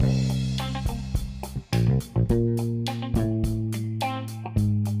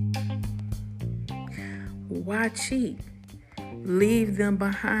Why cheat? Leave them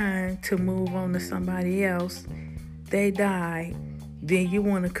behind to move on to somebody else. They died. Then you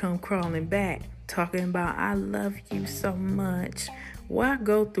want to come crawling back talking about, I love you so much. Why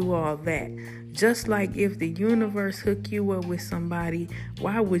go through all that? Just like if the universe hooked you up with somebody,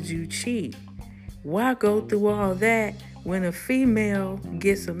 why would you cheat? Why go through all that when a female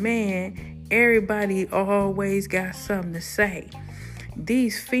gets a man? Everybody always got something to say.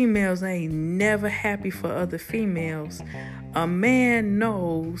 These females ain't never happy for other females. A man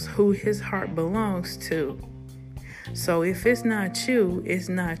knows who his heart belongs to. So if it's not you, it's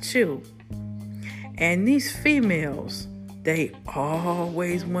not you. And these females, they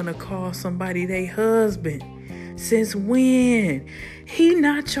always want to call somebody their husband. Since when? He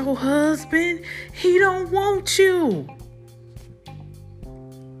not your husband. He don't want you.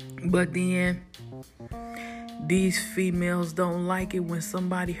 But then these females don't like it when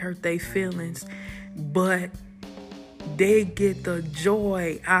somebody hurt their feelings, but they get the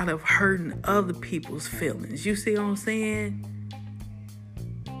joy out of hurting other people's feelings. You see what I'm saying?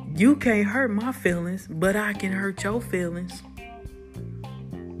 You can't hurt my feelings, but I can hurt your feelings.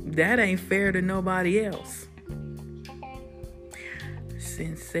 That ain't fair to nobody else.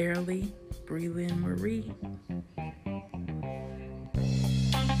 Sincerely, Breland Marie.